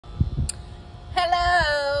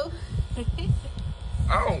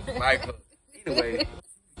I don't like her. Anyway,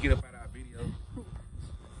 get up out of our video.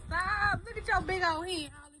 Stop! Look at your big old head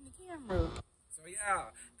all in the camera. So yeah, I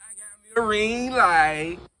got me a ring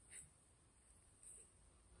light.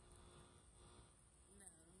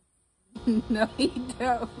 No, he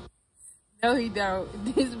don't. No, he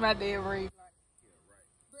don't. This is my damn ring light. Yeah, right.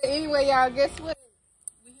 But anyway, y'all, guess what?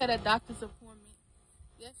 We had a doctor's appointment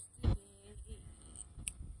yesterday.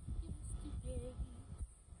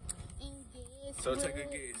 And guess So what? take a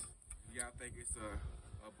guess. Y'all think it's a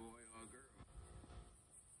boy or a girl?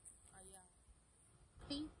 Are y'all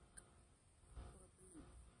pink or blue?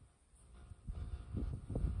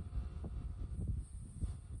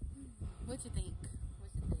 What you think?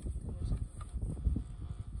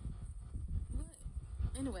 What?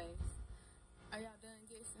 Anyways, are y'all done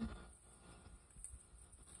guessing?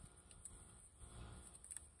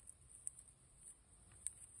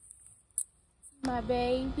 My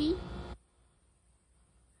baby.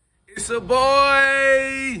 It's a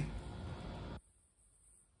boy.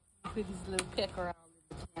 Put his little pecker all in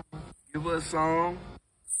the camera. Give us some.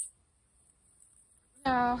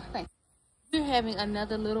 No, thank you. We're having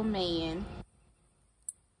another little man.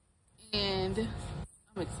 And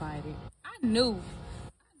I'm excited. I knew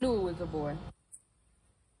it was a boy. I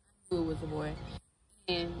knew it was a boy.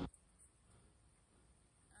 And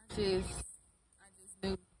I just knew like, it was a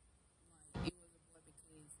boy because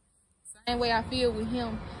same way I feel with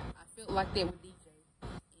him, I felt like that with DJ.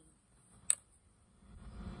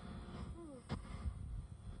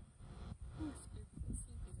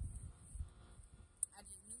 I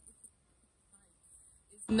just knew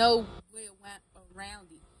it's no way around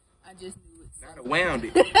it. I just knew it. Not around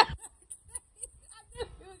it. I knew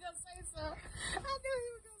he was gonna say so.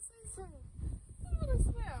 Oh, the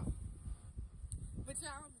smell. But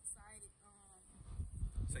y'all, I'm excited.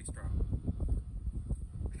 Say strong.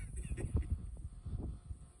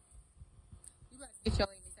 You better get your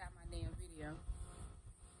ass out my damn video.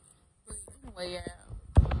 But anyway, yeah,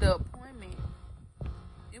 the appointment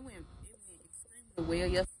it went extremely well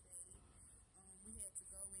yesterday. We had to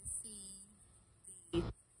go and see the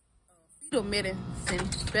fetal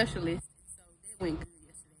medicine specialist, so that went good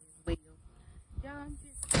yesterday as well. Y'all,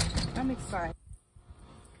 I'm excited.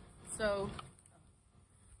 So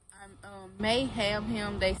I may have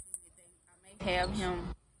him. They said I may have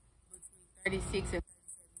him between 36 and 37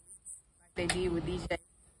 weeks, like they did with DJ,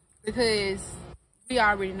 because we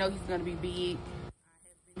already know he's gonna be big. I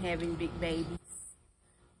have been having big babies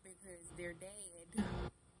because their dad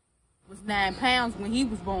was 9 pounds when he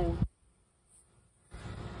was born.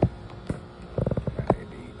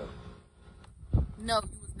 No,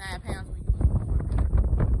 he was 9 pounds when he was born.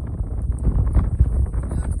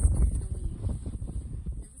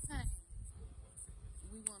 Every time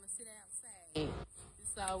we want to sit outside,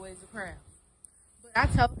 it's always a crowd. But I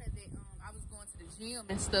told her that I was going to the gym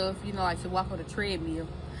and stuff, you know, like to walk on the treadmill.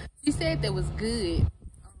 She said that was good.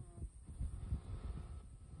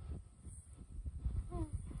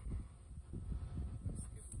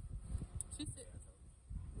 She said,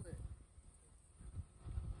 what?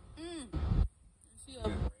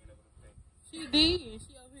 She did.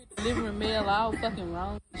 She over here delivering mail all fucking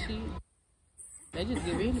wrong and shit. They just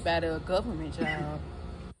give anybody a government job.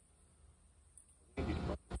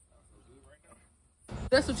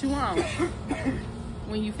 That's what you want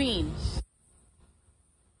when you finish.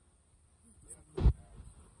 But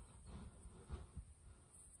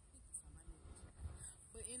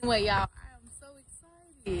anyway, y'all, I am so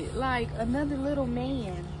excited. Like another little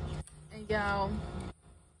man. And y'all,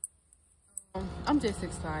 I'm just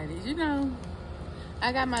excited. You know,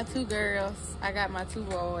 I got my 2 girls. I got my 2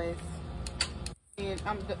 boys. And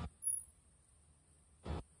I'm no.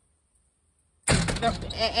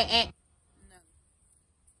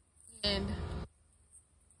 And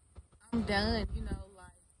I'm done, you know, like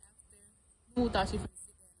after who thought she was gonna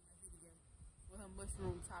sit down in my video with her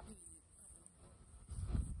mushroom top head.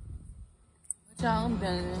 But y'all, I'm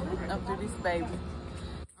done. After this baby.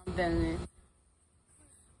 I'm done.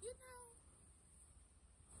 You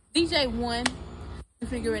know, DJ won. We're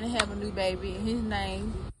figuring to have a new baby, and his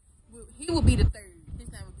name, he will be the 3rd.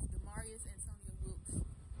 His name will be Demarius Antonio Wilkes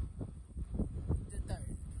the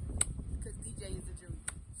 3rd, because DJ is a junior.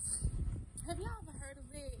 Have y'all ever heard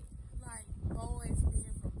of it? Like boys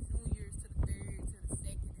being from juniors to the 3rd to the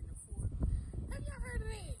 2nd and the 4th. Have y'all heard of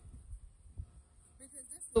that? Because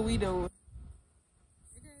that's what we doing.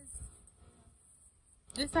 Because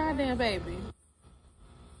this our damn baby.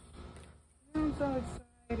 I'm so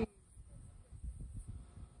excited.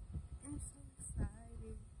 I'm so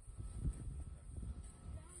excited.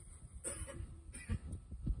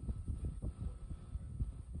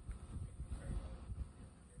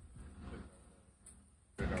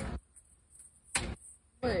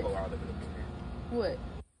 What?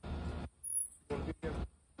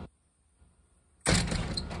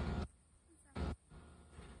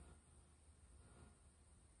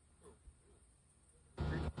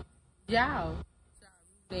 Y'all.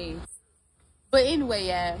 But anyway,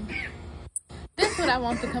 y'all. That's what I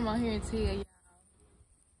want to come on here and tell y'all.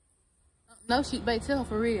 No, babe, tell her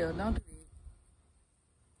for real. Don't do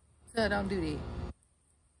that. Tell her don't do that.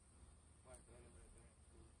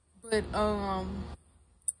 But,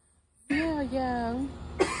 yeah.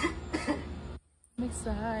 I'm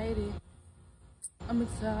excited.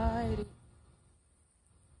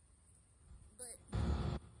 But,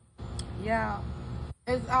 y'all,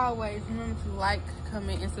 as always, remember to like,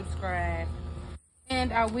 comment, and subscribe.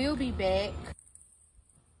 And I will be back.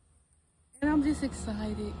 And I'm just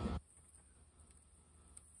excited.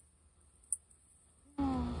 Oh,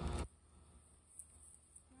 my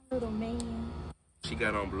little man. She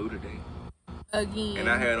got on blue today. Again. And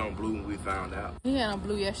I had on blue when we found out. He had on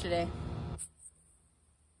blue yesterday.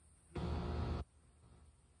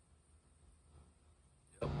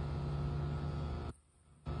 Yep.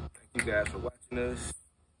 Thank you guys for watching us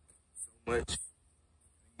so much.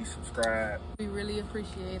 Please subscribe. We really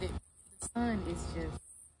appreciate it. The sun is just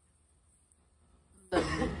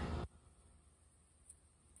lovely.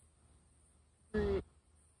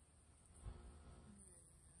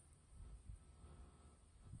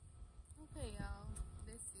 Okay, y'all.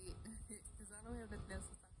 That's it. Because I don't have nothing else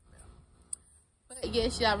to talk about. But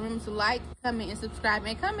yes, y'all remember to like, comment, and subscribe.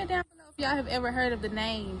 And comment down below if y'all have ever heard of the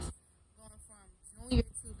names going from junior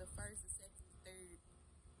to the first, the second, the third,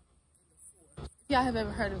 and the fourth. If y'all have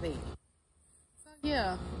ever heard of it. So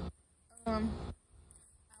yeah. I will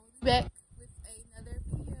be back